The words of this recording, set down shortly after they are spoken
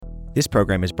This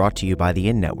program is brought to you by the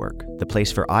In Network, the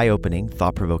place for eye-opening,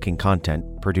 thought-provoking content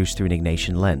produced through an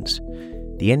Ignatian lens.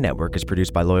 The In Network is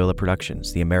produced by Loyola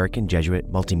Productions, the American Jesuit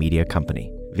multimedia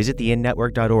company. Visit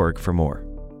theinnetwork.org for more.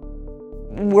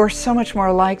 We're so much more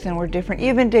alike than we're different.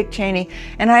 Even Dick Cheney.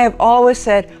 And I have always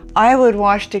said I would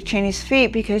wash Dick Cheney's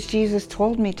feet because Jesus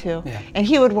told me to. Yeah. And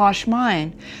he would wash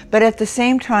mine. But at the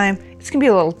same time, it's going to be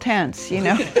a little tense, you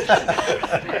know?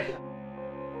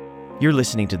 You're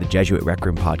listening to the Jesuit Rec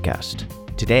Room podcast.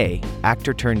 Today,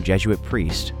 actor turned Jesuit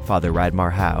priest, Father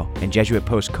Radmar Howe, and Jesuit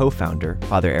Post co-founder,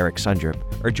 Father Eric Sundrup,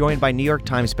 are joined by New York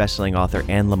Times bestselling author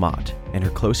Anne Lamott and her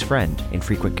close friend and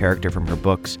frequent character from her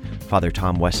books, Father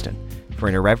Tom Weston, for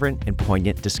an irreverent and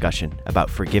poignant discussion about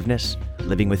forgiveness,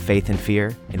 living with faith and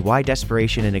fear, and why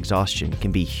desperation and exhaustion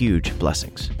can be huge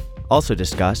blessings. Also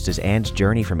discussed is Anne's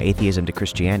journey from atheism to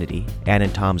Christianity, Anne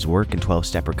and Tom's work in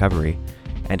 12-step recovery,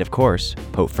 and of course,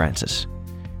 Pope Francis.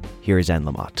 Here is Anne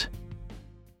Lamott.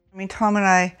 I mean, Tom and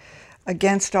I,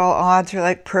 against all odds, are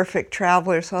like perfect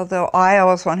travelers, although I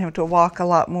always want him to walk a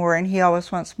lot more, and he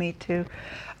always wants me to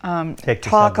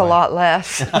talk a lot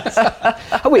less.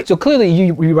 Oh, wait, so clearly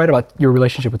you write about your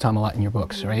relationship with Tom a lot in your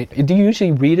books, right? Do you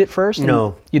usually read it first?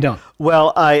 No. You don't?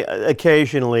 Well, I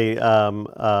occasionally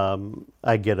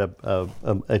I get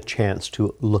a chance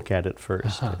to look at it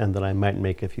first, and then I might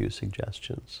make a few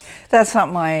suggestions. That's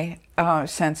not my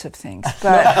sense of things.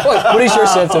 But what is your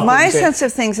sense of things? My sense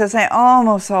of things is I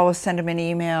almost always send him an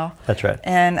email. That's right.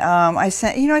 And I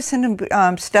send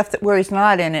him stuff where he's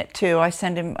not in it too. I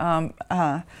send him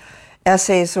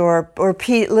essays or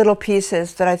little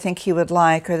pieces that I think he would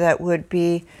like, or that would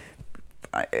be,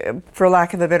 for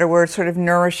lack of a better word, sort of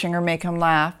nourishing or make him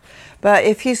laugh. But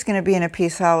if he's going to be in a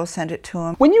piece, I will send it to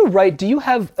him. When you write, do you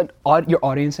have your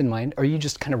audience in mind, or you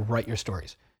just kind of write your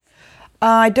stories?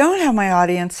 I don't have my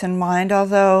audience in mind,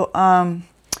 although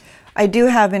I do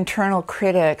have internal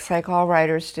critics, like all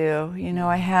writers do. You know,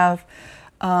 I have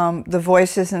the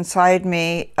voices inside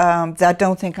me that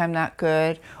don't think I'm that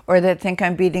good, or that think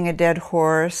I'm beating a dead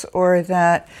horse, or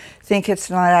that think it's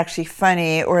not actually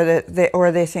funny, or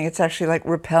they think it's actually like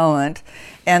repellent,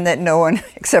 and that no one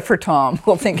except for Tom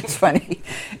will think it's funny.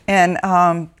 And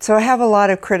so I have a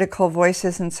lot of critical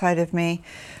voices inside of me.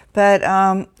 But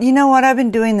you know what? I've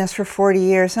been doing this for 40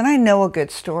 years, and I know a good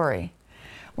story.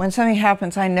 When something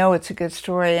happens, I know it's a good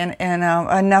story, and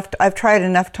I've tried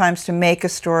enough times to make a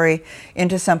story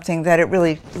into something that it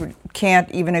really can't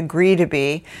even agree to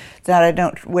be, that I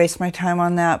don't waste my time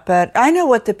on that. But I know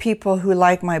what the people who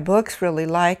like my books really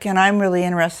like, and I'm really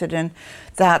interested in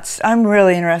that. I'm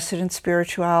really interested in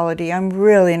spirituality. I'm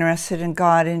really interested in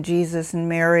God and Jesus and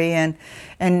Mary and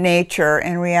nature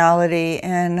and reality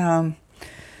and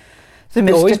the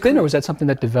mystical. Always been, or was that something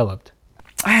that developed?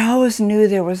 I always knew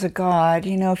there was a God.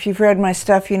 You know, if you've read my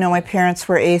stuff, you know my parents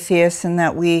were atheists and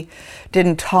that we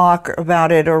didn't talk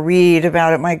about it or read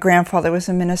about it. My grandfather was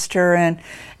a minister, and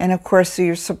of course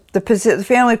the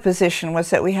family position was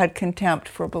that we had contempt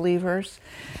for believers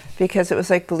because it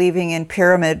was like believing in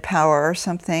pyramid power or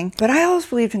something. But I always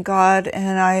believed in God,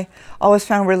 and I always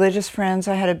found religious friends.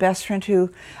 I had a best friend who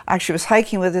actually was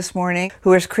hiking with this morning, who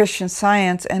was Christian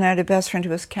Science, and I had a best friend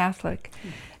who was Catholic.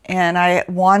 And I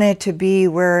wanted to be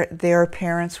where their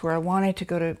parents were. I wanted to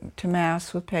go to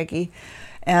Mass with Peggy.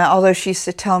 Although she used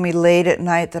to tell me late at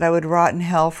night that I would rot in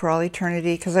hell for all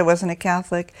eternity because I wasn't a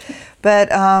Catholic. But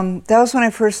that was when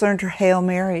I first learned her Hail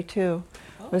Mary, too.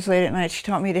 It was late at night. She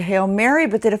taught me to Hail Mary,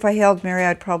 but that if I hailed Mary,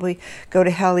 I'd probably go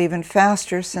to hell even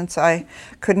faster, since I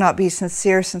could not be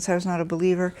sincere, since I was not a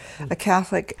believer, a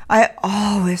Catholic. I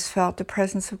always felt the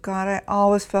presence of God. I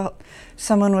always felt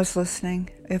someone was listening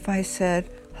if I said,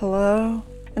 hello.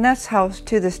 And that's how,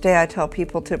 to this day, I tell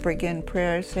people to begin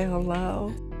prayer, say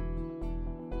hello.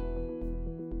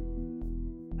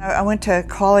 I went to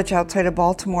college outside of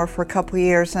Baltimore for a couple of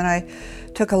years, and I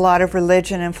took a lot of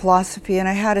religion and philosophy, and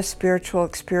I had a spiritual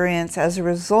experience as a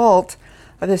result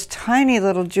of this tiny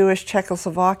little Jewish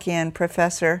Czechoslovakian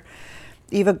professor,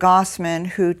 Eva Gossman,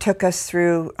 who took us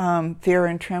through Fear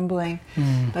and Trembling,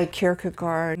 like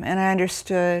Kierkegaard. And I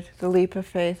understood the leap of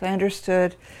faith. I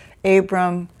understood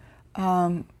Abram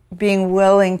being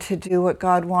willing to do what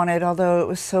God wanted, although it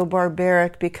was so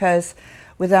barbaric, because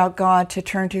without God to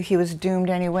turn to, he was doomed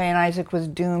anyway, and Isaac was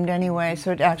doomed anyway,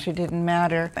 so it actually didn't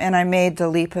matter. And I made the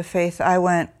leap of faith. I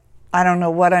went, I don't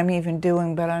know what I'm even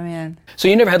doing, but I'm in. So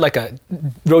you never had like a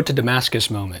road to Damascus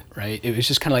moment, right? It was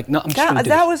just kind of like, no, I'm just going to do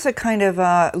That this. was a kind of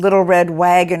a little red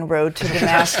wagon road to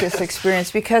Damascus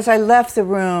experience, because I left the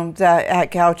room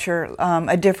at Goucher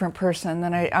a different person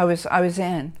than I was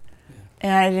in.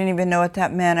 And I didn't even know what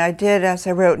that meant. I did, as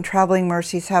I wrote in Traveling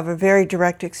Mercies, have a very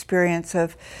direct experience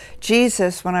of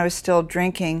Jesus when I was still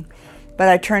drinking. But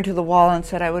I turned to the wall and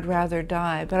said I would rather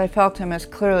die. But I felt him as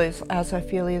clearly as I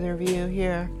feel either of you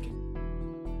here.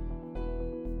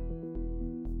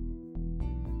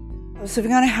 I was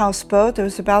living on a houseboat that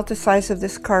was about the size of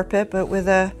this carpet, but with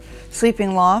a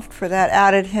sleeping loft for that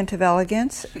added hint of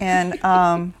elegance. And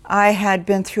I had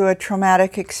been through a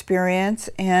traumatic experience,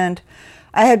 and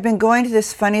I had been going to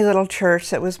this funny little church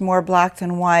that was more black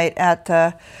than white at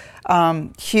the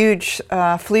huge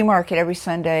flea market every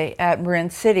Sunday at Marin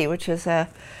City, which is a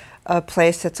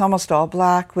place that's almost all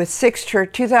black with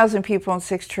 2,000 people and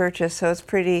 6 churches, so it's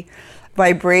pretty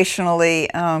vibrationally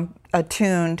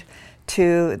attuned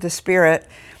to the spirit.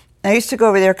 I used to go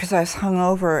over there because I was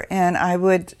hungover, and I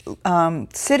would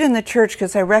sit in the church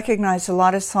because I recognized a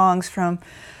lot of songs from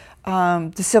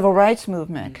the civil rights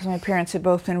movement, because my parents had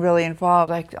both been really involved,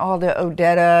 like all the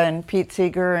Odetta and Pete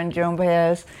Seeger and Joan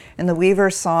Baez and the Weaver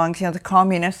songs, the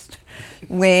communist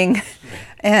wing,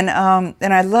 and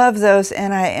I love those.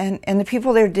 And the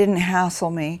people there didn't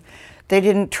hassle me. They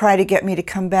didn't try to get me to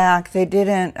come back. They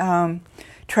didn't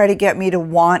try to get me to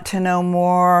want to know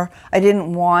more. I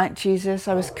didn't want Jesus.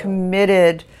 I was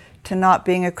committed to not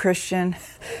being a Christian.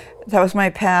 That was my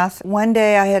path. One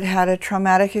day I had a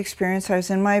traumatic experience. I was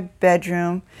in my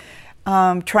bedroom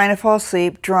trying to fall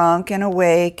asleep, drunk and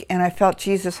awake, and I felt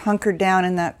Jesus hunkered down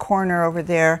in that corner over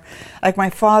there. Like my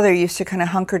father used to kind of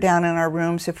hunker down in our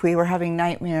rooms if we were having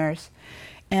nightmares.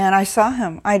 And I saw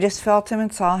him. I just felt him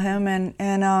and saw him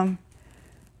and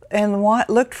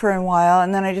looked for a while,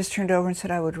 and then I just turned over and said,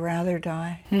 I would rather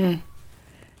die. And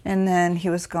then he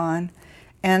was gone.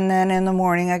 And then in the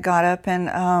morning I got up and,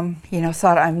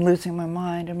 thought, I'm losing my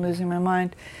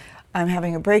mind, I'm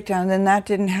having a breakdown. Then that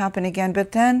didn't happen again.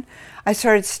 But then I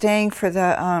started staying for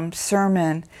the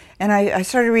sermon, and I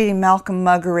started reading Malcolm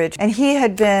Muggeridge. And he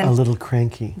had been a little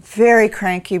cranky. Very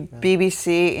cranky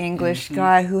BBC English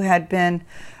guy who had been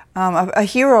a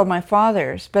hero of my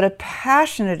father's, but a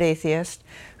passionate atheist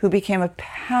who became a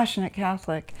passionate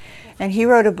Catholic. And he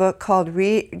wrote a book called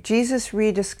Jesus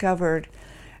Rediscovered.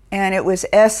 And it was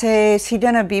essays. He'd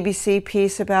done a BBC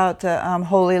piece about the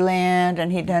Holy Land, and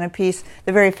he'd done a piece,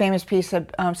 the very famous piece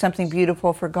of Something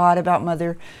Beautiful for God about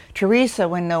Mother Teresa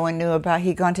when no one knew about.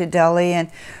 He'd gone to Delhi,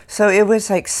 and so it was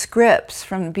like scripts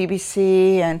from the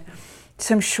BBC and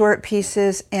some short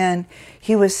pieces, and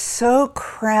he was so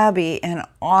crabby and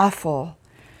awful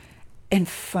and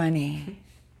funny.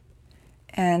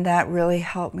 And that really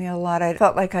helped me a lot. I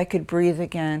felt like I could breathe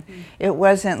again. It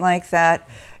wasn't like that,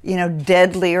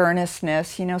 deadly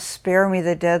earnestness, spare me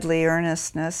the deadly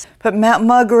earnestness. But Matt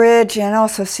Muggeridge and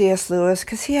also C.S. Lewis,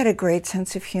 because he had a great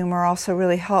sense of humor, also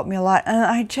really helped me a lot.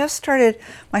 And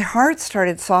my heart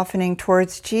started softening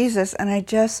towards Jesus, and I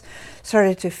just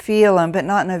started to feel him, but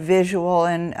not in a visual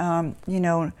and,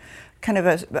 kind of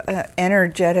a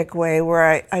energetic way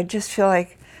where I just feel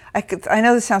like I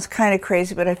know this sounds kind of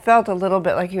crazy, but I felt a little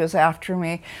bit like he was after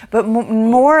me. But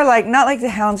more like, not like the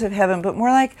hounds of heaven, but more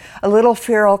like a little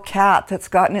feral cat that's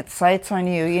gotten its sights on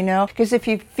you, Because if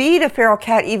you feed a feral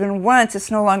cat even once, it's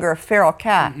no longer a feral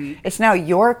cat. It's now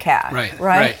your cat,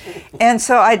 right? And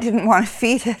so I didn't want to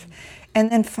feed it. And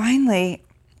then finally,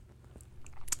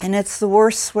 and it's the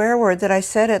worst swear word that I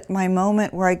said at my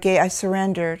moment where I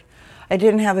surrendered. I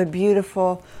didn't have a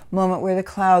beautiful moment where the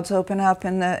clouds open up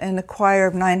and the choir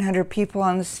of 900 people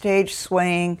on the stage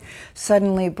swaying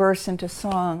suddenly bursts into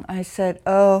song. I said,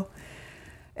 oh,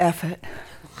 F it.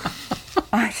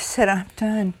 I just said, I'm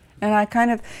done.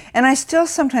 And I still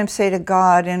sometimes say to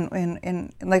God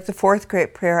in like the fourth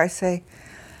great prayer, I say,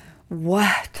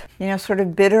 what? Sort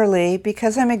of bitterly,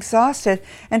 because I'm exhausted.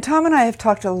 And Tom and I have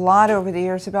talked a lot over the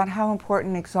years about how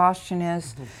important exhaustion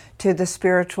is to the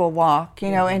spiritual walk,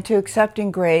 and to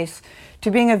accepting grace,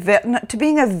 to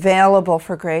being available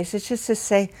for grace. It's just to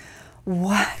say,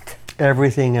 what?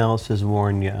 Everything else has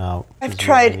worn you out. I've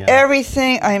tried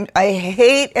everything. I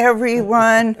hate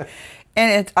everyone,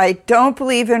 and I don't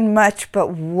believe in much, but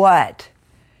what?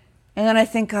 And then I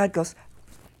think God goes,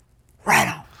 right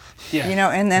on. Yeah.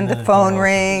 And then the phone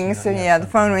rings, and the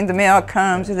phone rings, the mail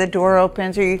comes, or the door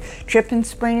opens, or you trip and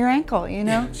sprain your ankle,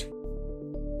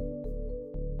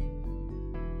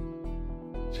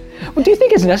 Well, do you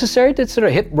think it's necessary to sort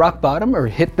of hit rock bottom or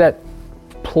hit that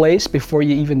place before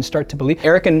you even start to believe?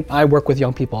 Eric and I work with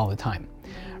young people all the time,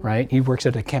 right? He works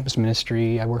at a campus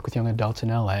ministry. I work with young adults in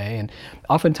LA, and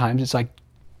oftentimes it's like,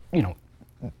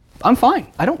 I'm fine.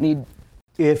 I don't need...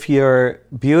 If you're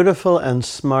beautiful and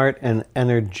smart and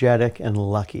energetic and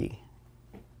lucky,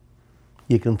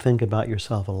 you can think about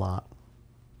yourself a lot.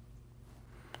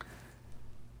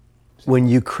 when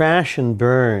you crash and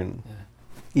burn,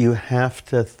 you have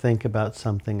to think about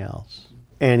something else.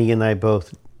 Annie and I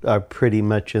both are pretty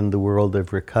much in the world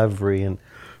of recovery, and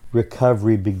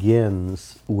recovery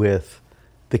begins with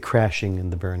the crashing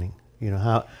and the burning. You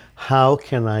know, how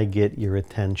can I get your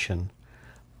attention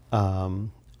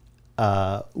when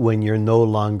you're no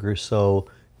longer so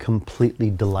completely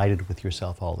delighted with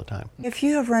yourself all the time? If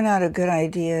you have run out of good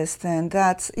ideas, then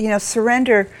that's,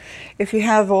 surrender. If you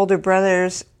have older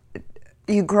brothers,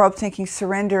 you grow up thinking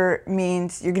surrender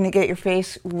means you're going to get your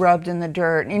face rubbed in the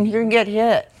dirt and you're going to get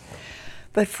hit.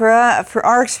 But for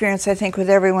our experience, I think with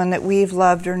everyone that we've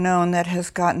loved or known that has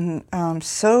gotten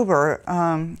sober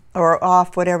or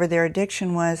off whatever their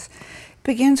addiction was, it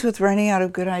begins with running out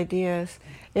of good ideas.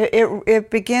 It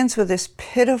begins with this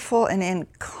pitiful and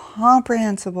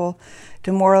incomprehensible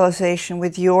demoralization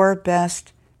with your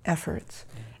best efforts.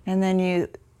 And then you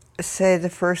say the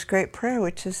first great prayer,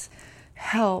 which is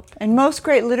help. And most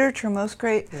great literature, most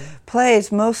great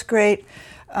plays, most great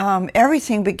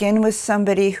everything begin with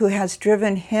somebody who has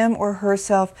driven him or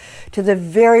herself to the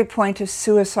very point of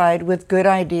suicide with good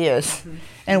ideas.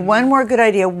 And one more good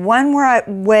idea, one more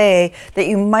way that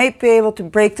you might be able to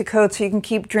break the code so you can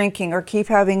keep drinking or keep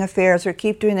having affairs or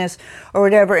keep doing this or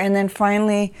whatever, and then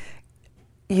finally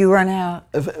you run out.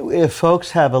 If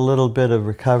folks have a little bit of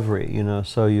recovery,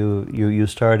 so you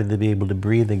started to be able to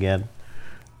breathe again,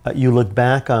 you look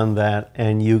back on that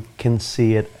and you can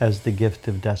see it as the gift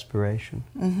of desperation.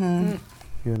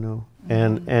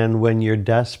 And when you're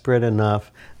desperate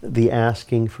enough, the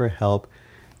asking for help,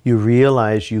 you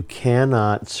realize you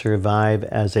cannot survive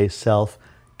as a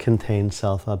self-contained,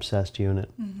 self-obsessed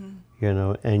unit.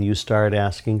 And you start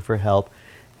asking for help.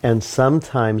 And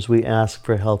sometimes we ask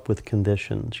for help with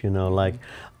conditions, like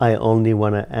I only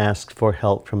want to ask for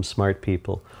help from smart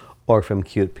people or from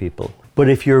cute people. But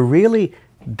if you're really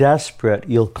desperate,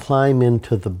 you'll climb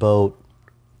into the boat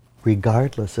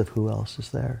regardless of who else is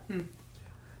there.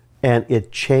 And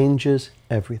it changes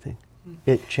everything.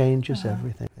 It changes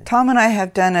everything. Tom and I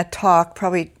have done a talk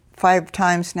probably 5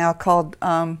 times now called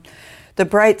The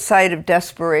Bright Side of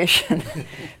Desperation.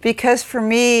 Because for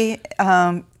me,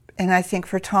 and I think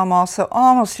for Tom also,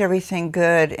 almost everything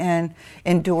good and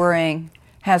enduring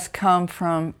has come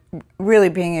from really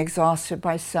being exhausted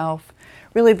by self.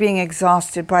 Really being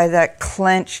exhausted by that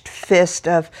clenched fist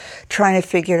of trying to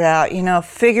figure it out.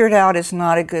 Figure it out is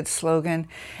not a good slogan.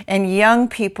 And young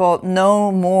people know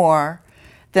more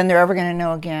than they're ever going to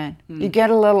know again. You get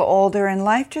a little older and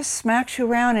life just smacks you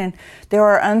around and there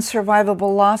are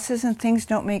unsurvivable losses and things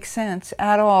don't make sense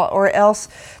at all, or else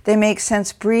they make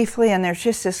sense briefly and there's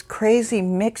just this crazy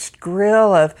mixed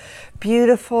grill of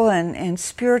beautiful and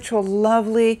spiritual,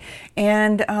 lovely,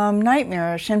 and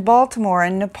nightmarish, and Baltimore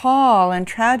and Nepal and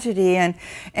tragedy and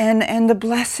the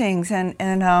blessings and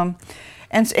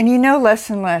you know less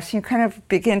and less. You kind of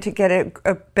begin to get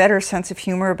a better sense of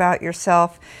humor about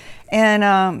yourself.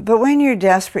 And but when you're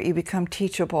desperate, you become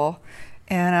teachable,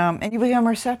 and you become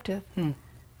receptive.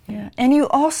 Yeah. And you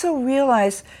also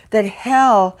realize that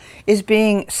hell is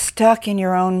being stuck in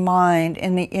your own mind,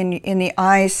 in the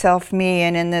I, self, me,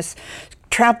 and in this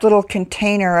trapped little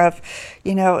container of,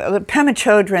 Pema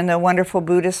Chodron, the wonderful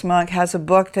Buddhist monk, has a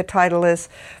book. The title is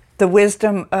 "The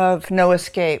Wisdom of No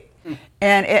Escape."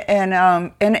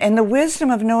 And the wisdom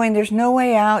of knowing there's no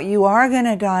way out, you are going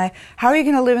to die. How are you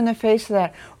going to live in the face of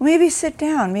that? Well, maybe sit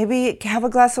down, maybe have a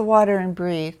glass of water and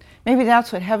breathe. Maybe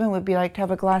that's what heaven would be like, to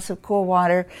have a glass of cool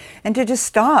water and to just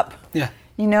stop. Yeah.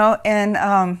 And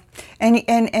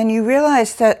you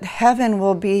realize that heaven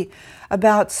will be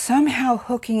about somehow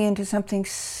hooking into something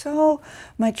so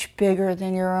much bigger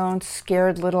than your own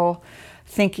scared little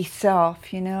thinky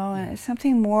self, and it's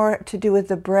something more to do with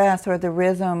the breath or the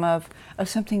rhythm of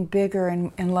something bigger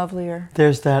and lovelier.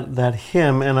 There's that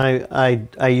hymn, and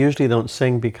I usually don't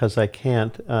sing because I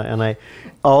can't, and I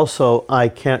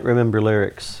can't remember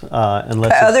lyrics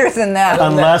unless other than that,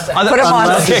 put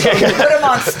them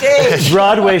on stage.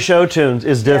 Broadway show tunes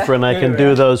is different. I can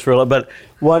do those for a lot, but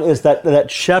one is that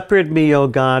shepherd me, O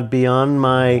God, beyond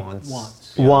my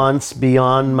wants,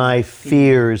 beyond my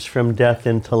fears, from death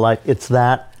into life. It's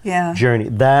that journey.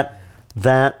 That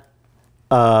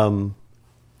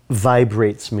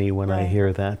vibrates me when I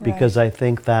hear that, because I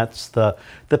think that's the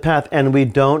path. And we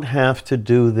don't have to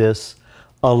do this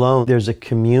alone. There's a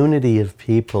community of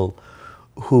people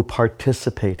who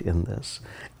participate in this.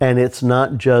 And it's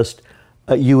not just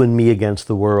you and me against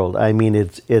the world. I mean,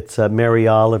 it's Mary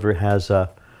Oliver has a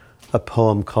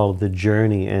poem called The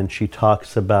Journey, and she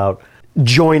talks about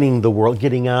joining the world,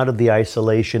 getting out of the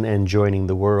isolation and joining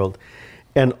the world.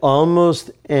 And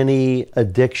almost any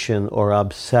addiction or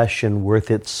obsession worth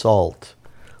its salt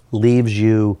leaves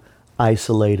you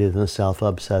isolated and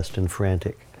self-obsessed and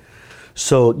frantic.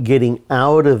 So getting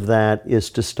out of that is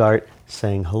to start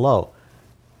saying hello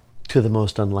to the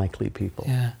most unlikely people.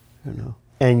 Yeah. You know,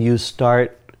 and you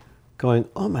start going,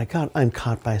 oh my God, I'm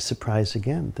caught by surprise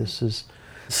again. This is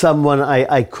someone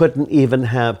I couldn't even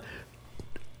have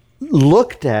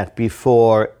looked at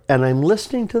before, and I'm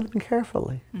listening to them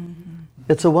carefully.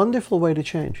 It's a wonderful way to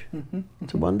change.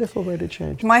 It's a wonderful way to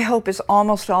change. My hope is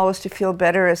almost always to feel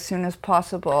better as soon as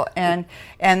possible, and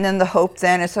then the hope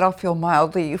then is that I'll feel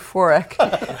mildly euphoric.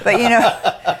 But you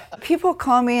know, people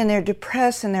call me and they're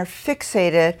depressed and they're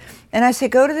fixated, and I say,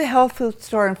 go to the health food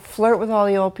store and flirt with all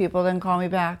the old people, then call me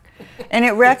back. And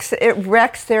it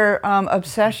wrecks their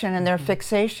obsession and their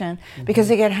fixation, because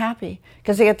they get happy,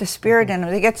 because they get the spirit in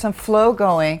them, they get some flow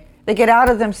going. They get out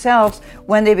of themselves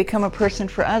when they become a person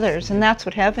for others, and that's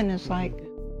what heaven is like.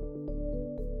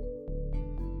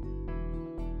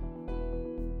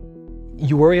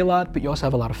 You worry a lot, but you also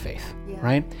have a lot of faith,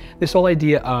 right? This whole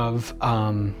idea of,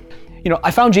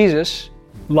 I found Jesus,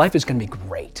 life is going to be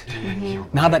great.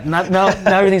 Now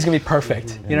everything's going to be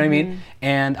perfect, you know what I mean?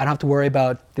 And I don't have to worry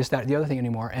about this, that, the other thing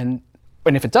anymore. And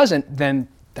if it doesn't, then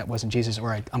that wasn't Jesus,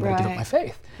 or I'm going to give up my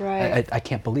faith. Right. I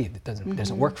can't believe it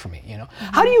doesn't work for me. You know,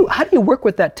 how do you work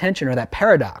with that tension or that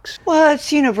paradox? Well,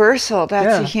 it's universal.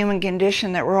 That's a human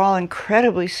condition, that we're all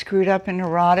incredibly screwed up and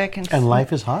neurotic, and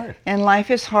life is hard. And life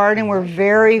is hard, and we're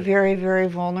very, very, very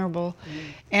vulnerable.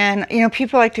 And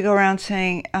people like to go around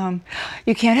saying,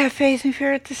 you can't have faith and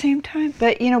fear at the same time.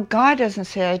 But God doesn't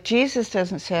say that. Jesus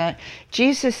doesn't say that.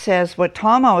 Jesus says what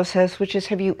Tom always says, which is,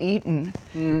 have you eaten?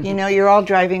 You're all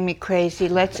driving me crazy.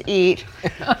 Let's eat.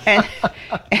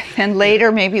 and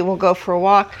later maybe we'll go for a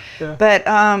walk. Yeah. But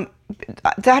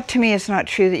that to me is not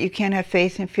true, that you can't have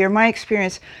faith and fear. My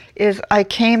experience is I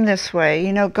came this way.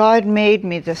 God made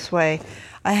me this way.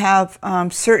 I have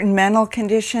certain mental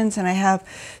conditions, and I have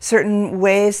certain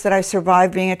ways that I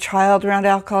survived being a child around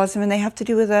alcoholism, and they have to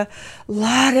do with a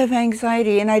lot of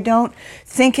anxiety. And I don't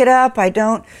think it up.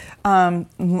 I'm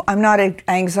not an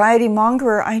anxiety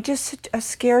mongerer. I'm just a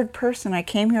scared person. I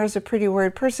came here as a pretty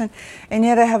worried person, and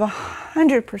yet I have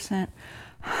 100%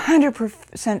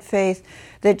 faith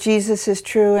that Jesus is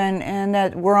true, and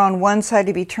that we're on one side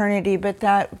of eternity, but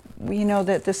that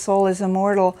that the soul is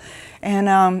immortal,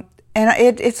 and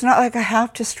it's not like I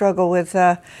have to struggle with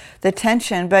the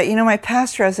tension. But my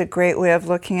pastor has a great way of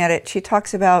looking at it. She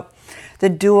talks about the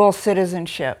dual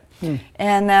citizenship,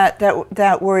 and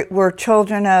that we're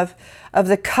children of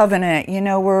the covenant.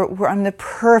 I'm the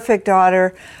perfect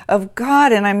daughter of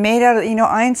God, and I'm made out of.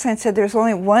 Einstein said there's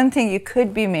only one thing you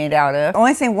could be made out of.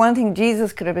 One thing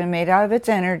Jesus could have been made out of. It's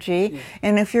energy.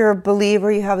 And if you're a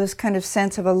believer, you have this kind of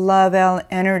sense of a love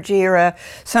energy, or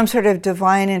some sort of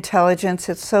divine intelligence.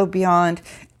 It's so beyond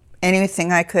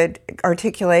anything I could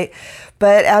articulate.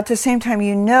 But at the same time,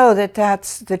 that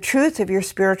that's the truth of your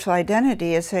spiritual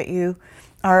identity, is that you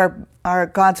are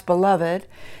God's beloved,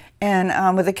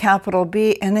 and with a capital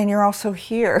B, and then you're also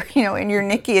here, and you're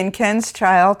Nikki and Ken's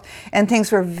child, and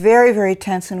things were very, very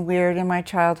tense and weird in my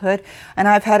childhood, and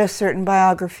I've had a certain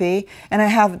biography, and I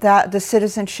have the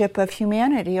citizenship of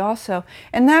humanity also,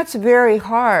 and that's very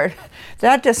hard.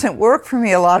 That doesn't work for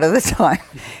me a lot of the time,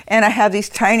 and I have these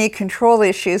tiny control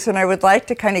issues, and I would like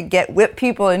to kind of whip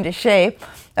people into shape.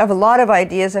 I have a lot of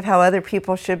ideas of how other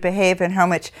people should behave, and how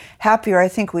much happier I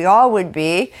think we all would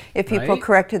be if people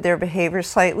corrected their behavior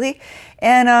slightly.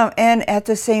 And at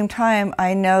the same time,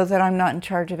 I know that I'm not in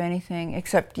charge of anything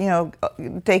except,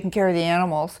 taking care of the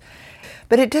animals.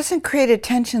 But it doesn't create a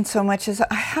tension so much as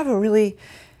I have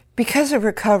because of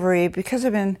recovery, because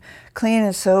I've been clean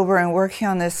and sober and working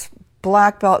on this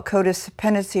black belt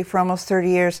codependency for almost 30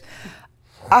 years,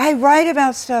 I write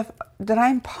about stuff that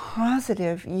I'm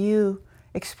positive you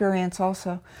experience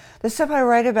also. The stuff I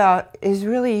write about is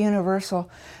really universal.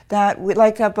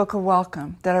 Like that book of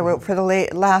Welcome that I wrote for the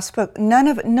last book.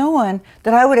 No one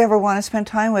that I would ever want to spend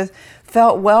time with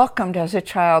felt welcomed as a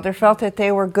child, or felt that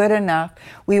they were good enough.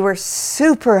 We were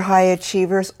super high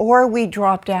achievers, or we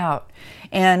dropped out,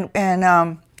 and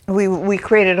we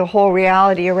created a whole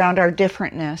reality around our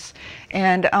differentness.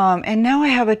 And now I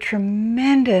have a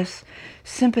tremendous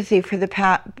sympathy for the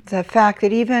fact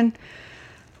that even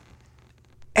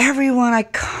everyone, I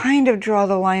kind of draw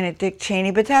the line at Dick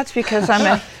Cheney, but that's because I'm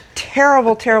a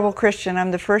terrible, terrible Christian.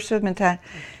 I'm the first to admit that.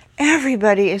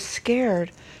 Everybody is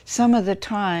scared some of the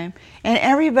time. And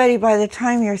everybody, by the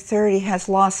time you're 30, has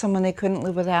lost someone they couldn't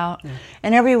live without.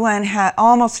 And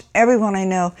almost everyone I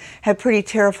know had pretty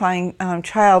terrifying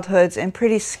childhoods and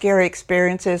pretty scary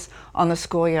experiences on the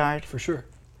schoolyard. For sure.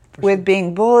 with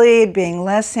being bullied, being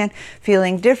less than,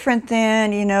 feeling different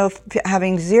than,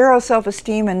 having zero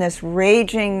self-esteem and this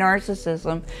raging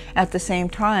narcissism at the same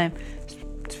time.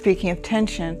 Speaking of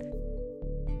tension.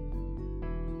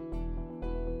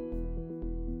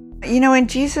 And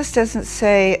Jesus doesn't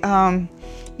say,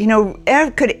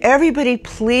 could everybody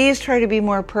please try to be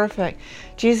more perfect?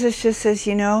 Jesus just says,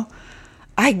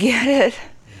 I get it.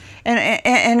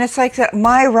 And it's like that.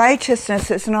 My righteousness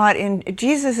is not in,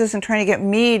 Jesus isn't trying to get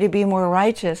me to be more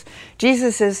righteous.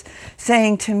 Jesus is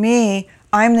saying to me,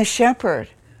 I'm the shepherd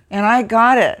and I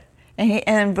got it.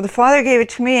 And the Father gave it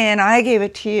to me and I gave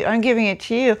it to you. I'm giving it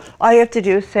to you. All you have to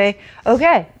do is say,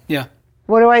 okay. Yeah.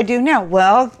 What do I do now?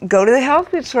 Well, go to the health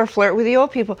food store, flirt with the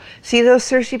old people. See those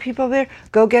thirsty people there?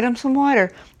 Go get them some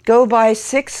water. Go buy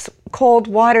 6 cold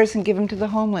waters and give them to the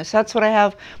homeless. That's what I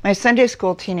have my Sunday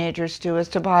school teenagers do, is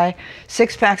to buy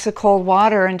 6 packs of cold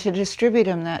water and to distribute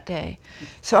them that day.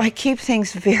 So I keep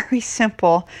things very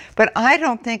simple, but I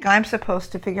don't think I'm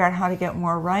supposed to figure out how to get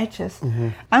more righteous. Mm-hmm.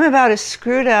 I'm about as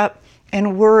screwed up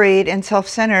and worried and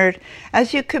self-centered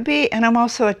as you could be, and I'm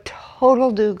also a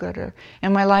total do-gooder.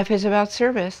 And my life is about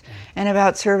service and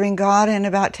about serving God and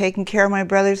about taking care of my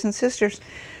brothers and sisters.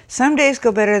 Some days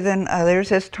go better than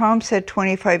others. As Tom said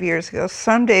 25 years ago,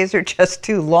 some days are just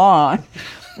too long.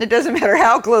 It doesn't matter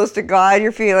how close to God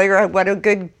you're feeling or what a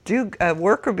good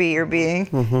worker bee you're being.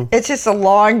 Mm-hmm. It's just a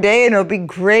long day, and it'll be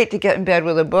great to get in bed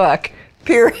with a book,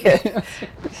 period.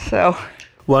 So.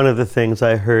 One of the things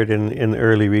I heard in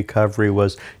early recovery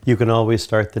was, you can always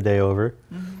start the day over.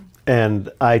 Mm-hmm. And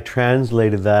I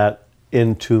translated that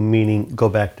into meaning, go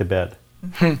back to bed.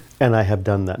 Mm-hmm. And I have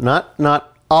done that.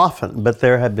 Not often, but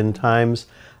there have been times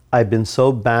I've been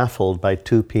so baffled by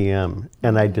 2 p.m.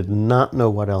 and I did not know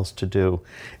what else to do.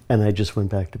 And I just went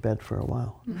back to bed for a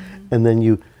while. Mm-hmm. And then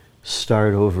you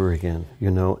start over again,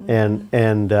 Mm-hmm.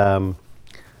 And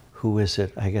who is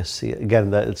it? I guess,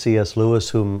 C.S. Lewis,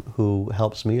 who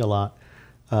helps me a lot.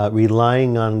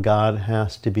 Relying on God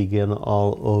has to begin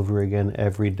all over again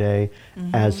every day,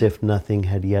 mm-hmm. as if nothing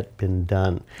had yet been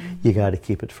done. Mm-hmm. You got to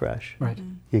keep it fresh. Right.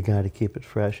 Mm-hmm. You got to keep it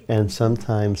fresh. And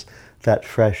sometimes that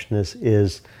freshness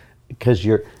is because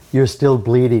you're still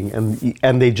bleeding,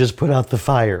 and they just put out the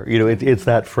fire. It's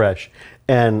that fresh,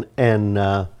 and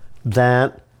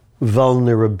that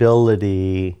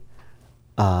vulnerability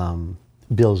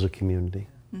builds a community.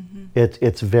 Mm-hmm.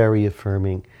 It's very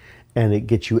affirming. And it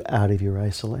gets you out of your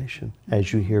isolation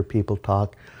as you hear people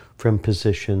talk from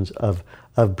positions of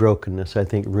brokenness. I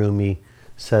think Rumi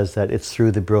says that it's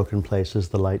through the broken places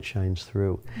the light shines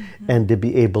through. Mm-hmm. And to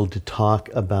be able to talk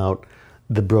about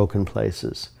the broken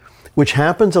places, which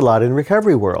happens a lot in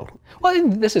recovery world. Well,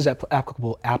 and this is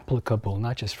applicable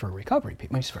not just for recovery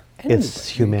people, it's for anybody. It's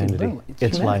humanity.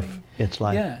 It's life. It's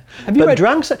life. Yeah. But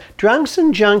drunks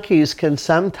and junkies can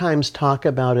sometimes talk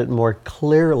about it more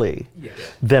clearly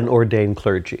than ordained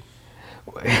clergy.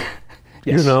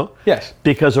 Yes. Yes.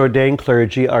 Because ordained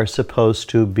clergy are supposed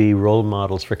to be role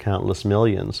models for countless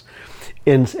millions.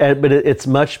 But it's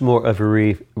much more of a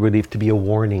relief to be a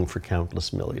warning for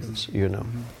countless millions,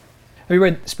 Mm-hmm. Have you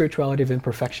read Spirituality of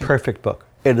Imperfection? Perfect book.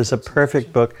 It is a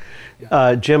perfect book.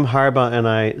 Jim Harbaugh and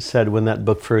I said when that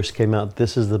book first came out,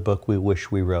 this is the book we wish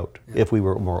we wrote if we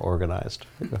were more organized.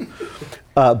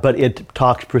 But it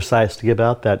talks precisely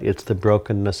about that. It's the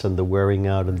brokenness and the wearing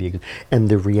out and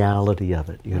the reality of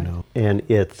it, And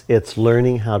it's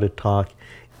learning how to talk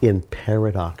in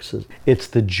paradoxes. It's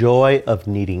the joy of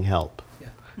needing help. Yeah.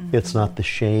 Mm-hmm. It's not the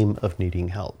shame of needing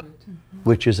help,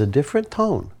 which is a different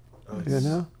tone,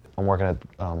 I'm working at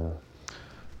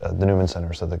the Newman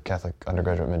Center, so the Catholic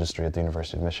undergraduate ministry at the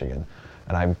University of Michigan,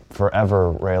 and I'm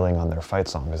forever railing on their fight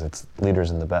song because it's "Leaders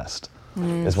in the Best."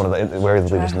 Is one of the where are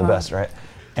the leaders in the best, right?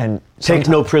 And take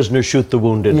no prisoners, shoot the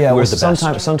wounded. Yeah, we're the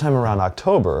best. Sometime around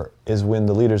October is when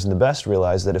the leaders in the best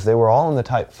realized that if they were all in the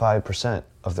top 5%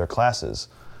 of their classes,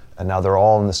 and now they're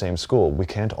all in the same school, we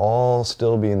can't all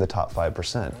still be in the top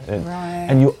 5%.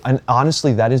 And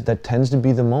honestly, that tends to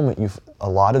be the moment a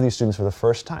lot of these students for the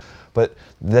first time. But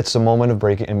that's a moment of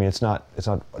breaking. I mean, it's not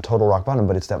a total rock bottom,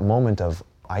 but it's that moment of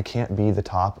I can't be the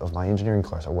top of my engineering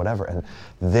class or whatever. And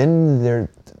then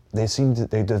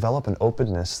they develop an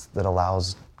openness that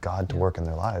allows God to work in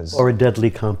their lives. Or a deadly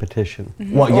competition.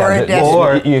 Mm-hmm. Well,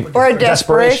 yeah, or a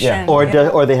desperation. Yeah.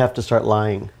 Or they have to start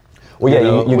lying. Well,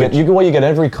 yeah, you get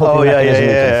every coping mechanism you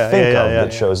can think of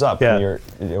that shows up. Yeah.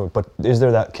 And but is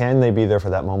there that? Can they be there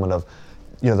for that moment of,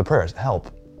 the prayers?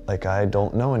 Help! Like I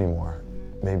don't know anymore.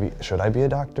 Maybe should I be a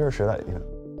doctor? Or should I?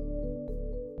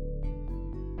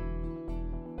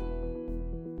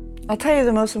 I'll tell you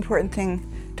the most important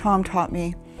thing Tom taught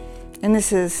me, and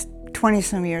this is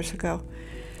 20-some years ago.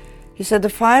 He said the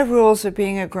 5 rules of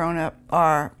being a grown-up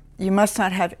are: you must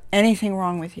not have anything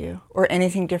wrong with you or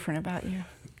anything different about you.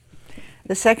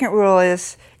 The second rule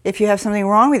is, if you have something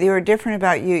wrong with you or different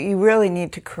about you, you really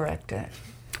need to correct it.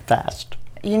 Fast.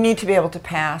 You need to be able to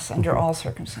pass under all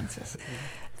circumstances.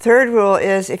 Third rule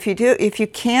is, if you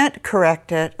can't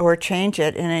correct it or change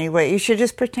it in any way, you should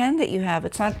just pretend that you have.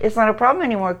 It's not a problem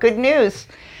anymore. Good news.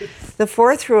 The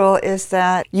fourth rule is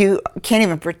that you can't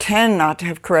even pretend not to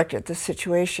have corrected the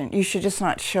situation. You should just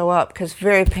not show up, because it's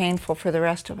very painful for the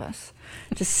rest of us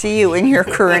to see you in your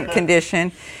current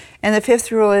condition. And the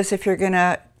fifth rule is, if you're going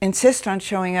to insist on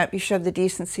showing up, you should have the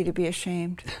decency to be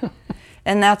ashamed.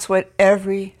 And that's what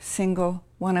every single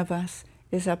one of us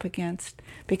is up against,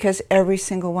 because every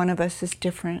single one of us is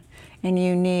different and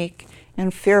unique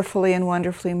and fearfully and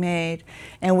wonderfully made,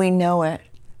 and we know it.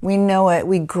 We know it.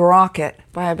 We grok it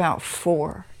by about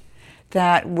 4,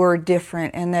 that we're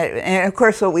different, and of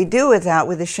course what we do with that,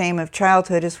 with the shame of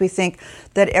childhood, is we think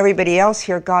that everybody else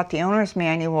here got the owner's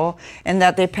manual and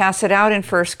that they pass it out in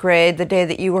first grade the day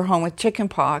that you were home with chicken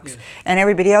pox, and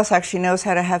everybody else actually knows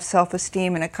how to have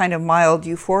self-esteem and a kind of mild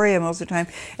euphoria most of the time,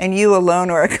 and you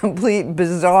alone are a complete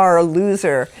bizarre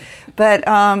loser. But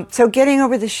so getting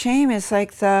over the shame is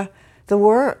like the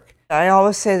work. I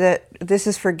always say that this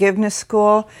is forgiveness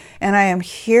school, and I am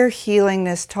here healing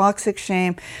this toxic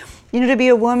shame. You know, to be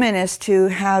a woman is to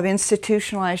have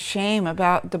institutionalized shame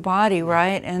about the body,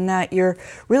 right? And that you're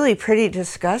really pretty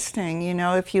disgusting, you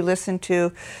know, if you listen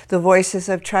to the voices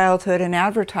of childhood and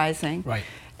advertising. Right.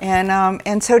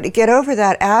 And so to get over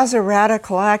that as a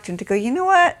radical act and to go, you know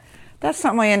what, that's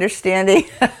not my understanding,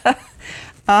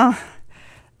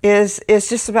 is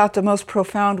just about the most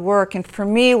profound work. And for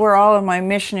me, where all of my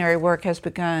missionary work has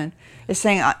begun, is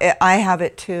saying, I have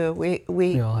it too.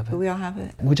 We all have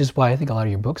it. Which is why I think a lot of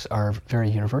your books are very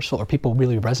universal, or people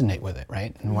really resonate with it,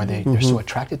 right? And why they're so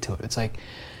attracted to it. It's like,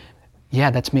 yeah,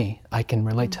 that's me. I can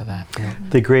relate to that. You know?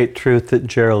 The great truth that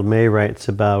Gerald May writes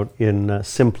about in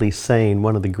Simply Sane,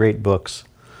 one of the great books,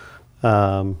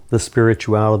 The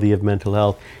Spirituality of Mental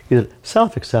Health, is that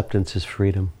self-acceptance is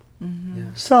freedom.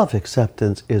 Yeah.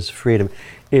 Self-acceptance is freedom.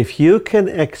 If you can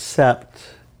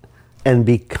accept and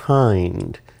be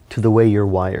kind to the way you're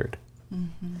wired,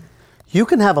 you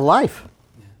can have a life.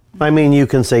 I mean, you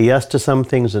can say yes to some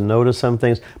things and no to some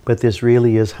things, but this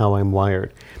really is how I'm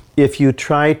wired. If you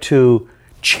try to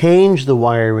change the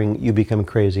wiring, you become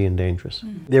crazy and dangerous.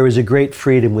 There is a great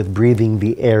freedom with breathing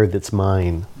the air that's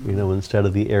mine, you know, instead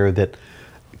of the air that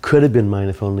could have been mine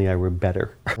if only I were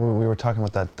better. We were talking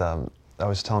about that. I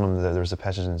was telling him that there was a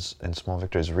passage in Small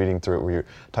Victories, reading through it, where you're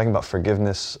talking about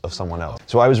forgiveness of someone else.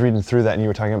 So I was reading through that, and you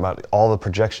were talking about all the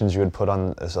projections you had put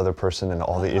on this other person and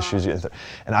all the issues.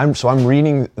 And I'm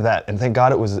reading that, and thank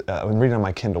God it was. I'm reading on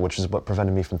my Kindle, which is what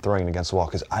prevented me from throwing it against the wall,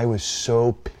 because I was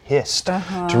so pissed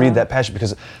to read that passage,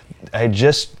 because I had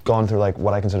just gone through like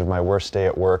what I considered my worst day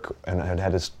at work, and I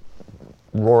had this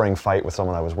roaring fight with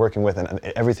someone I was working with, and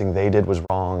everything they did was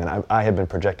wrong, and I had been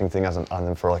projecting things on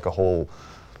them for like a whole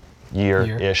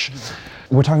year-ish.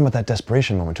 We're talking about that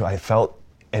desperation moment too. I felt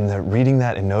in the reading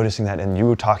that and noticing that, and you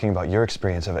were talking about your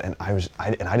experience of it, and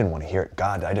I didn't want to hear it.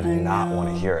 God, I did not want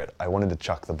to hear it. I wanted to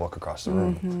chuck the book across the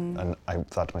room. And I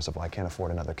thought to myself, well, I can't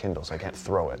afford another Kindle, so I can't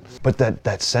throw it. But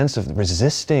that sense of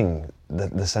resisting,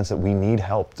 the sense that we need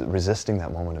help, resisting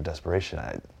that moment of desperation,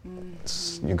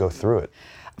 you go through it.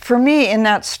 For me, in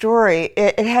that story,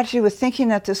 it had to do with thinking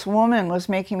that this woman was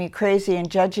making me crazy and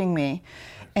judging me,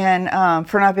 and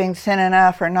for not being thin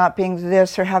enough or not being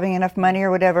this or having enough money or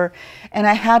whatever. And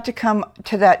I had to come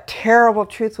to that terrible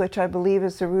truth, which I believe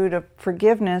is the root of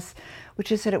forgiveness, which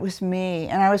is that it was me.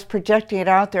 And I was projecting it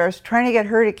out there. I was trying to get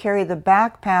her to carry the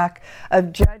backpack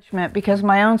of judgment, because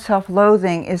my own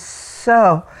self-loathing is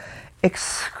so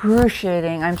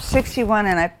excruciating. I'm 61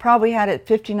 and I've probably had it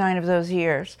 59 of those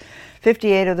years.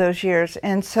 58 of those years.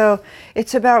 And so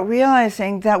it's about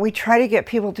realizing that we try to get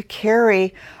people to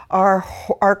carry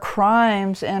our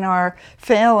crimes and our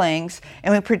failings,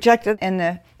 and we project it, and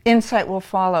the insight will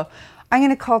follow. I'm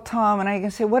going to call Tom and I'm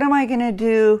going to say, what am I going to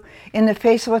do in the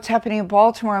face of what's happening in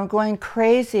Baltimore? I'm going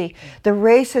crazy. The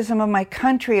racism of my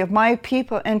country, of my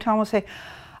people. And Tom will say,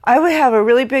 I would have a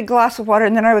really big glass of water,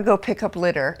 and then I would go pick up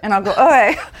litter. And I'll go,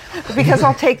 okay, because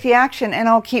I'll take the action and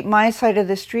I'll keep my side of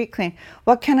the street clean.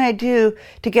 What can I do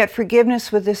to get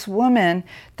forgiveness with this woman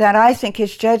that I think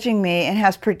is judging me and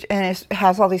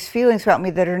has all these feelings about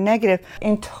me that are negative,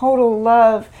 in total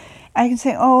love I can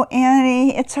say, oh,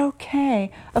 Annie, it's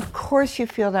okay. Of course you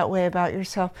feel that way about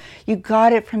yourself. You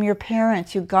got it from your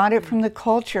parents. You got it from the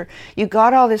culture. You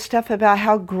got all this stuff about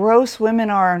how gross women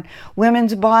are and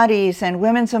women's bodies and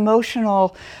women's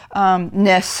emotionalness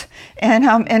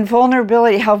and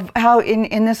vulnerability. How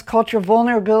in this culture,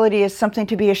 vulnerability is something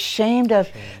to be ashamed of.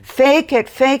 Fake it,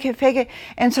 fake it, fake it.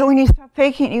 And so when you stop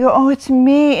faking it, you go, oh, it's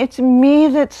me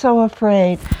that's so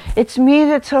afraid. It's me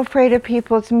that's so afraid of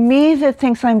people. It's me that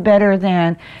thinks I'm better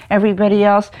than everybody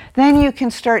else. Then you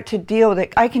can start to deal with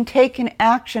it. I can take an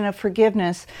action of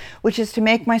forgiveness, which is to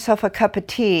make myself a cup of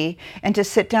tea and to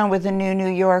sit down with a New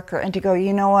Yorker and to go,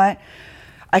 you know what?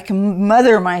 I can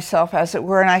mother myself, as it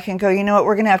were, and I can go, you know what,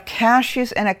 we're going to have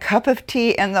cashews and a cup of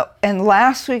tea and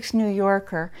last week's New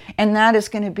Yorker, and that is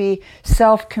going to be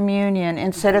self-communion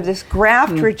instead of this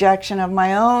graft rejection of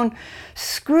my own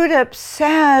screwed up,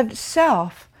 sad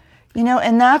self. You know,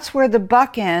 and that's where the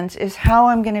buck ends, is how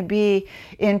I'm going to be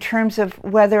in terms of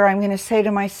whether I'm going to say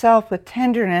to myself with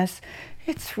tenderness,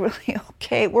 it's really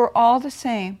okay, we're all the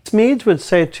same. Smedes would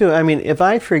say too, I mean, if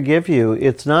I forgive you,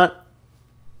 it's not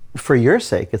for your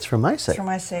sake, it's for my sake. For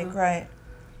my sake, right.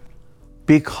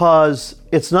 Because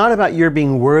it's not about your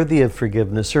being worthy of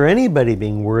forgiveness or anybody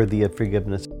being worthy of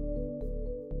forgiveness.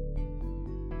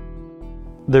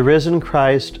 The risen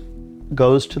Christ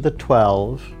goes to the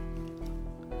 12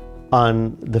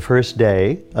 on the first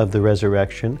day of the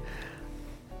resurrection,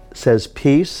 says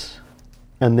peace,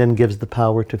 and then gives the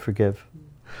power to forgive,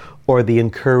 or the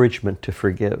encouragement to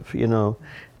forgive, you know.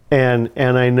 And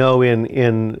I know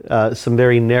in some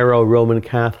very narrow Roman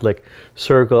Catholic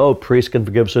circle, oh, priests can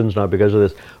forgive sins not because of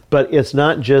this. But it's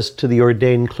not just to the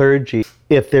ordained clergy.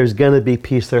 If there's going to be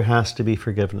peace, there has to be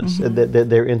forgiveness.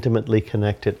 They're intimately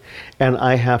connected. And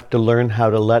I have to learn how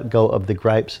to let go of the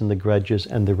gripes and the grudges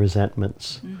and the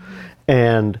resentments.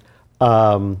 And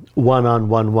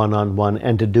one-on-one,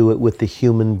 and to do it with the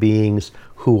human beings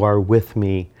who are with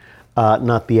me,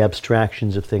 not the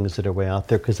abstractions of things that are way out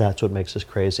there, because that's what makes us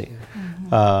crazy.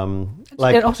 And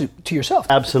also to yourself.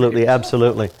 Absolutely,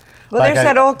 absolutely. Well, there's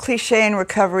that old cliche in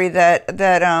recovery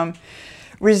that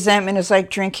resentment is like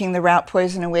drinking the rat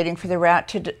poison and waiting for the rat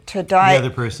to die. The other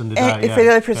person to die, For the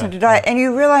other person to die. And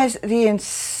you realize the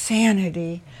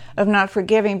insanity of not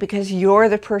forgiving, because you're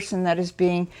the person that has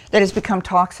become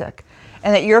toxic,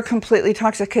 and that you're completely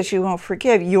toxic because you won't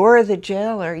forgive. You're the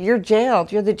jailer. You're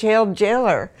jailed. You're the jailed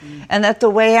jailer. And that the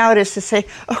way out is to say,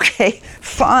 okay,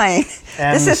 fine.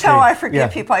 This is how I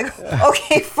forgive people. I go,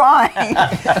 okay, fine,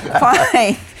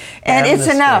 fine. And it's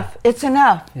enough. It's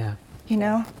enough. Yeah. You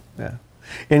know? Yeah.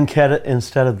 Instead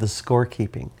of the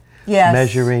scorekeeping. Yes.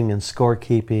 Measuring and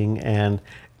scorekeeping and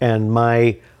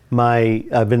my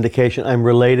vindication. I'm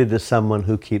related to someone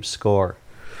who keeps score.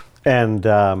 And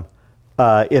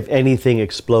if anything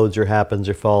explodes or happens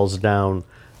or falls down,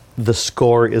 the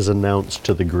score is announced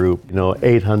to the group. You know,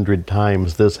 800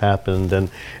 times this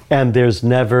happened, and there's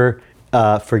never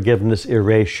forgiveness,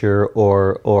 erasure,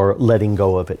 or letting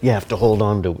go of it. You have to hold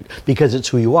on to it because it's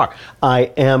who you are.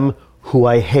 I am who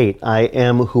I hate. I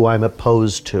am who I'm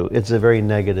opposed to. It's a very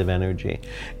negative energy,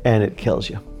 and it kills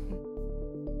you.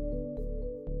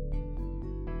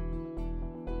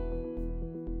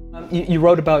 You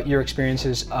wrote about your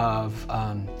experiences of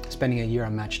spending a year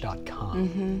on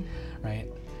Match.com, right?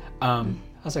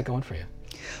 How's that going for you?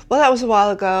 Well, that was a while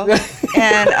ago,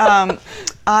 and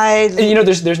And, you know,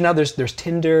 there's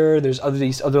Tinder, there's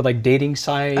these other like dating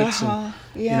sites, and,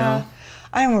 yeah. you know.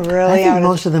 I'm really I think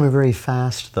most of them are very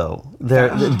fast, though.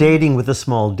 They're dating with a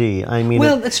small d. I mean,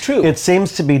 well, that's true. It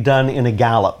seems to be done in a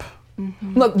gallop.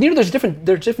 Look, you know, there's different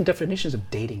definitions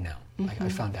of dating now. I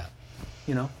found out.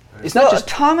 You know, it's not well, just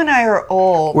Tom and I are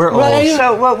old. We're old.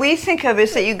 So what we think of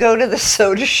is that you go to the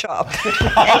soda shop,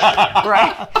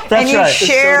 right? That's and you right.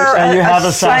 share And you have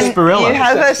a sarsaparilla. You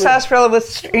have a sarsaparilla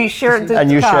with you share the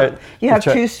And you cup. share- You have that's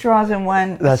right. 2 straws and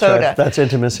 1 That's soda. right. That's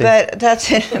intimacy. But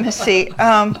that's intimacy.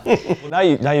 Well, now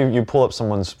you pull up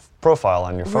someone's profile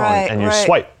on your phone and you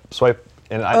swipe.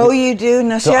 And You do?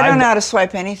 No, see, I don't know how to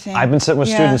swipe anything. I've been sitting with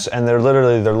students, and they're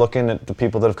looking at the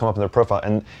people that have come up in their profile,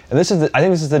 and this is I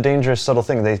think this is the dangerous, subtle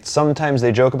thing. Sometimes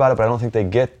they joke about it, but I don't think they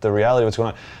get the reality of what's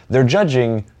going on. They're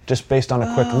judging just based on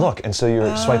a quick look, and so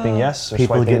you're swiping yes or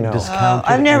People swiping get no.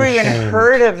 discounted. I've never and even shamed.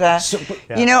 heard of that.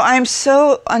 You know, I'm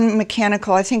so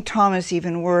unmechanical. I think Tom is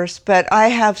even worse. But I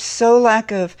have so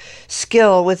lack of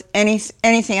skill with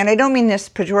anything, and I don't mean this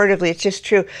pejoratively. It's just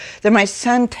true that my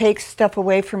son takes stuff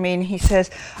away from me, and he says,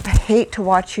 "I hate to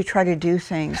watch you try to do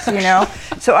things." You know,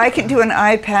 so I can do an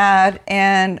iPad,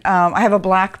 and I have a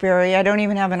BlackBerry. I don't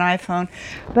even have an iPhone.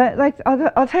 But like,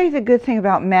 I'll tell you the good thing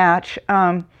about Match.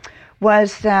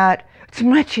 Was that It's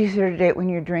much easier to date when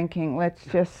you're drinking. Let's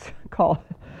just call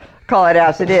it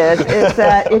as it is. Is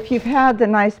that if you've had the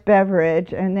nice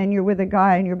beverage and then you're with a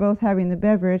guy and you're both having the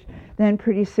beverage, then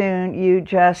pretty soon you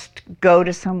just go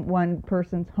to one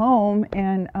person's home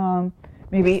and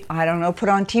maybe, I don't know, put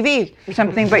on TV or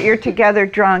something, but you're together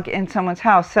drunk in someone's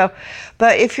house. So,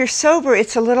 but if you're sober,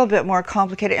 it's a little bit more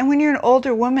complicated. And when you're an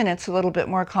older woman, it's a little bit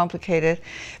more complicated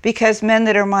because men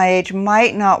that are my age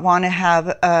might not want to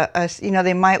have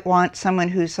they might want someone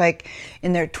who's like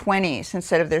in their 20s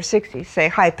instead of their 60s. Say,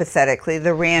 hypothetically,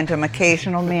 the random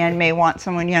occasional man may want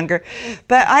someone younger.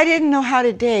 But I didn't know how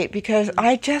to date because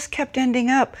I just kept ending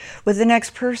up with the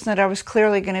next person that I was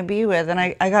clearly going to be with. And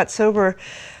I got sober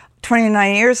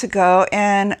 29 years ago,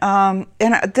 and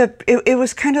it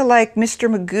was kind of like Mr.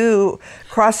 Magoo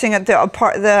crossing at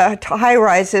the high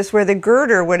rises where the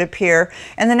girder would appear,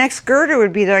 and the next girder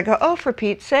would be there. I go, oh, for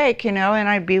Pete's sake, and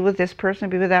I'd be with this person,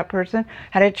 be with that person.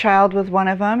 Had a child with one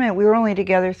of them, and we were only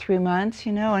together 3 months,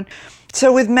 and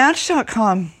so with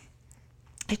Match.com,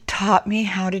 it taught me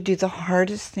how to do the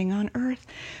hardest thing on earth,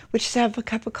 which is have a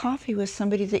cup of coffee with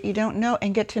somebody that you don't know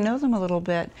and get to know them a little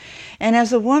bit. And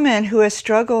as a woman who has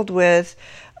struggled with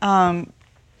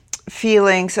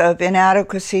feelings of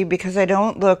inadequacy because I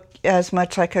don't look as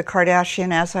much like a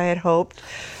Kardashian as I had hoped,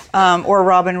 or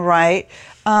Robin Wright,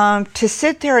 to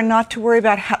sit there and not to worry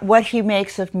about what he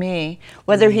makes of me,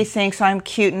 whether he thinks I'm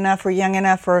cute enough or young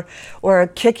enough or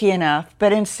kicky enough,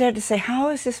 but instead to say, how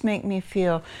does this make me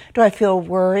feel? Do I feel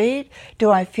worried?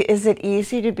 Is it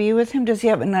easy to be with him? Does he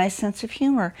have a nice sense of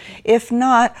humor? If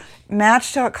not,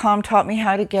 Match.com taught me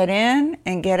how to get in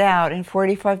and get out in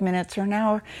 45 minutes or an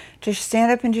hour, to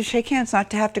stand up and just shake hands, not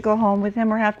to have to go home with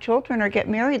him or have children or get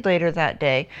married later that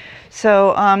day.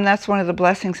 So that's one of the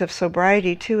blessings of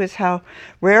sobriety too, is how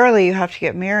rarely you have to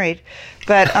get married.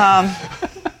 But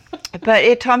but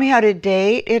it taught me how to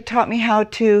date. It taught me how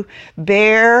to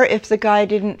bear if the guy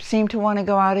didn't seem to want to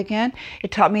go out again.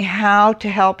 It taught me how to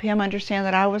help him understand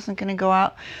that I wasn't going to go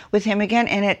out with him again.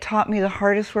 And it taught me the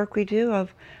hardest work we do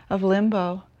of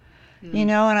limbo.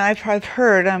 And I've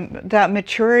heard that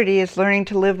maturity is learning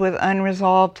to live with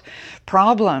unresolved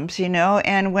problems,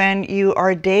 and when you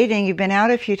are dating, you've been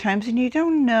out a few times and you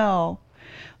don't know,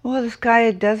 well, this guy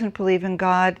doesn't believe in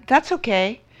God, that's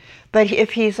okay. But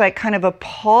if he's like kind of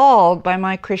appalled by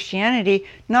my Christianity,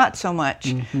 not so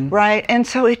much, right? And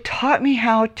so it taught me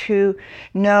how to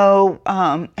know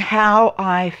how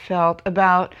I felt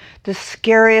about the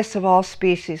scariest of all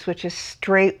species, which is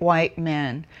straight white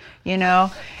men,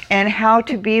 and how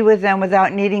to be with them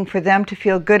without needing for them to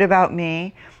feel good about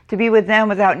me, to be with them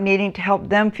without needing to help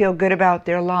them feel good about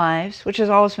their lives, which has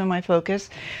always been my focus.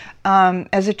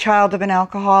 As a child of an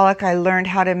alcoholic, I learned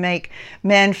how to make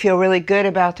men feel really good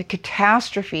about the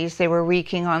catastrophes they were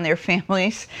wreaking on their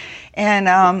families, and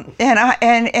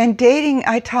dating.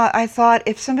 I thought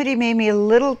if somebody made me a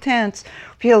little tense,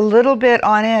 feel a little bit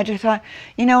on edge, I thought,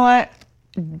 you know what?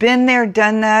 Been there,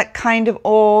 done that, kind of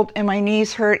old, and my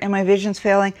knees hurt, and my vision's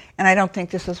failing, and I don't think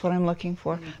this is what I'm looking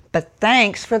for. But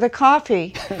thanks for the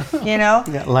coffee, Yeah,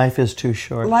 life is too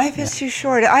short. Life is too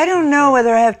short. I don't know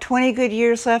whether I have 20 good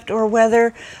years left or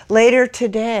whether later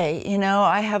today,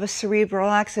 I have a cerebral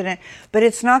accident, but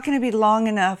it's not going to be long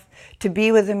enough to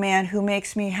be with a man who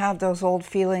makes me have those old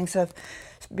feelings of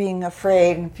being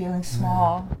afraid and feeling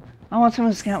small. I want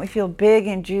someone who's going to help me feel big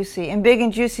and juicy, and big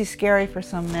and juicy is scary for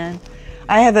some men.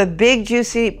 I have a big,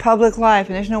 juicy public life,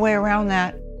 and there's no way around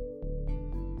that.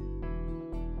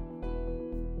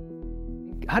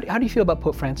 How do you feel about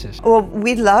Pope Francis? Well,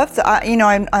 we love,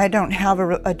 I don't have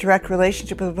a direct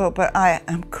relationship with the Pope, but I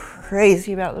am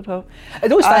crazy about the Pope.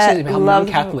 It always fascinates me how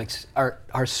non-Catholics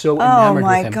are so enamored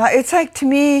with him. Oh my God, it's like, to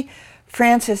me,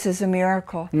 Francis is a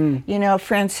miracle.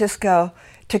 Francisco,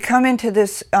 to come into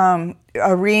this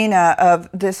arena of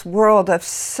this world of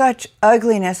such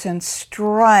ugliness and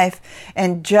strife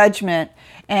and judgment,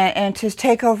 and to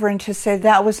take over and to say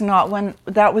that was not when,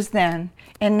 that was then.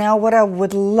 And now what I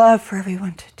would love for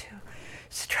everyone to do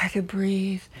is try to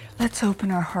breathe. Let's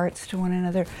open our hearts to one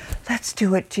another. Let's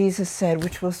do what Jesus said,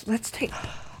 which was,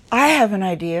 I have an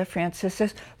idea, Francis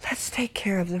says, let's take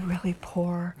care of the really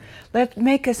poor. Let's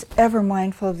make us ever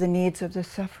mindful of the needs of the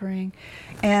suffering.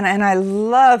 And I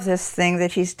love this thing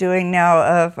that he's doing now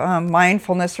of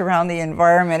mindfulness around the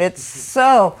environment. It's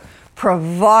so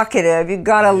provocative. You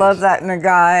gotta love that in a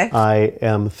guy. I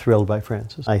am thrilled by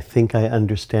Francis. I think I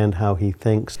understand how he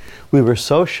thinks. We were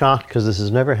so shocked, because this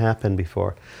has never happened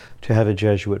before, to have a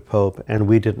Jesuit Pope, and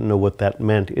we didn't know what that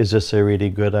meant. Is this a really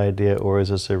good idea or is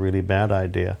this a really bad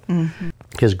idea?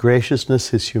 his graciousness,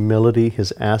 his humility,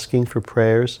 his asking for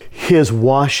prayers, his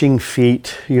washing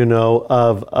feet,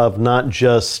 of not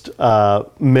just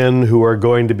men who are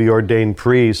going to be ordained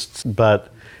priests,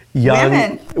 but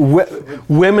young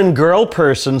women, girl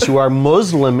persons who are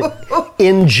Muslim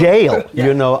in jail.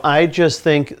 I just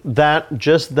think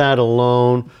that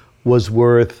alone was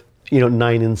worth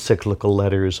 9 encyclical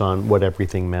letters on what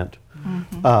everything meant.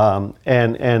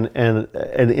 And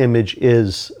an image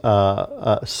is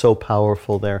so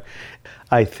powerful there.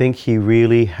 I think he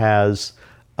really has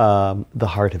the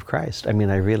heart of Christ. I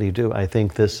really do. I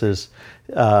think this is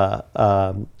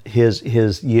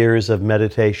his years of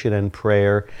meditation and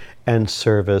prayer and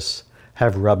service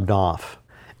have rubbed off,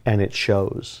 and it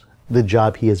shows. The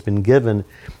job he has been given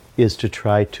is to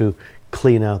try to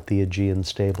clean out the Aegean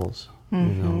stables,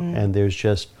 and there's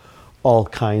just all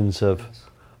kinds of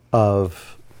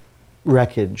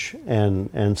wreckage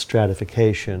and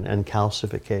stratification and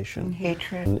calcification and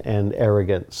hatred and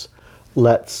arrogance.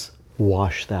 Let's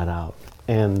wash that out.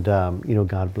 And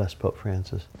God bless Pope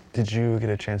Francis. Did you get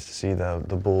a chance to see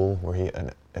the bull where he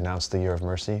announced the Year of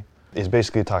Mercy? He's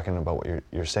basically talking about what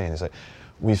you're saying. He's like,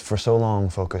 we've for so long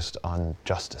focused on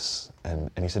justice,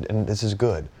 and he said, and this is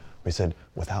good. But he said,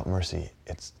 without mercy,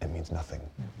 it means nothing.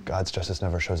 God's justice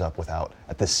never shows up without,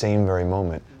 at the same very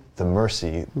moment, the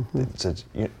mercy that says,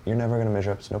 you're never going to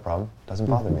measure up, it's no problem, doesn't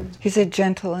bother me. He's a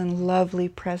gentle and lovely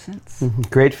presence.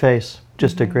 Great face,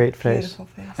 just a great face. Beautiful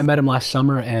face. I met him last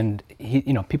summer, and he,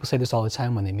 people say this all the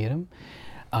time when they meet him.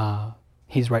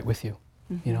 He's right with you.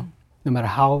 No matter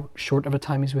how short of a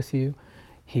time he's with you,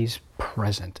 he's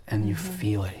present, and you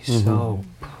feel it. He's so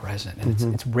present,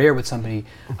 and it's rare with somebody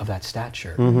of that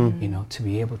stature, to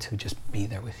be able to just be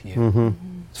there with you.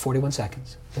 It's 41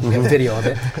 seconds. We have video of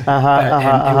it,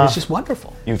 and it was just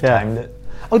wonderful. You've timed it?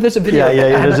 Oh, there's a video.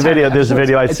 Yeah. There's a video. There's a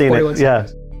video. I've seen it. Yeah.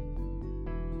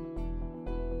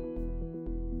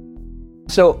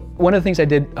 So one of the things I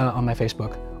did on my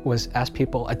Facebook was ask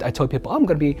people, I told people, I'm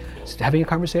going to be having a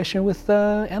conversation with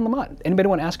Anne Lamott. Anybody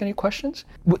want to ask any questions?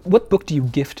 What book do you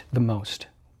gift the most?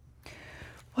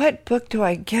 What book do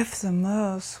I gift the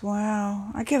most?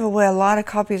 Wow. I give away a lot of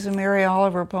copies of Mary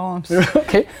Oliver poems.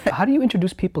 Okay. How do you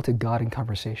introduce people to God in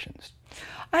conversations?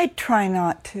 I try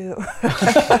not to.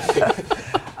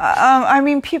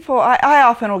 People, I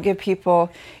often will give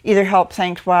people either help,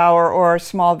 thanks, wow, or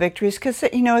small victories, because,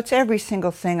 it's every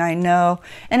single thing I know,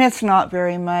 and it's not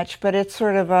very much, but it's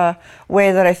sort of a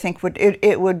way that I think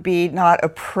it would be not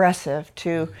oppressive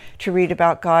to read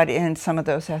about God in some of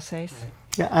those essays.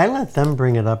 Yeah, I let them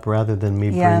bring it up rather than me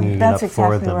bringing it up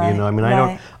for them.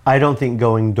 Right. I don't think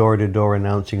going door to door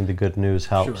announcing the good news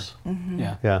helps. Sure.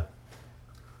 Yeah.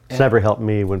 It's never helped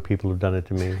me when people have done it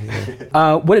to me.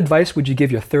 What advice would you give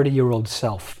your 30-year-old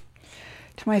self?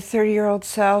 To my 30-year-old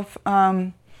self,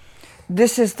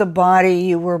 this is the body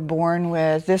you were born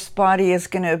with. This body is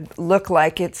going to look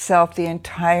like itself the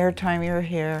entire time you're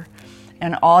here.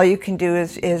 And all you can do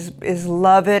is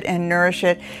love it and nourish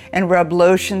it and rub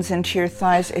lotions into your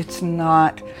thighs. It's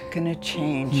not going to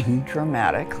change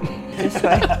dramatically. This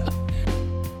way.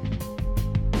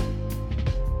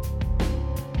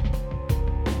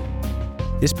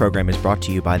 This program is brought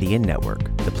to you by the In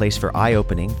Network, the place for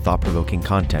eye-opening, thought-provoking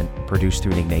content produced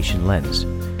through the Ignatian lens.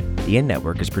 The In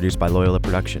Network is produced by Loyola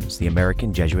Productions, the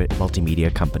American Jesuit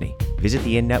multimedia company. Visit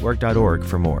theinnetwork.org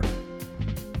for more.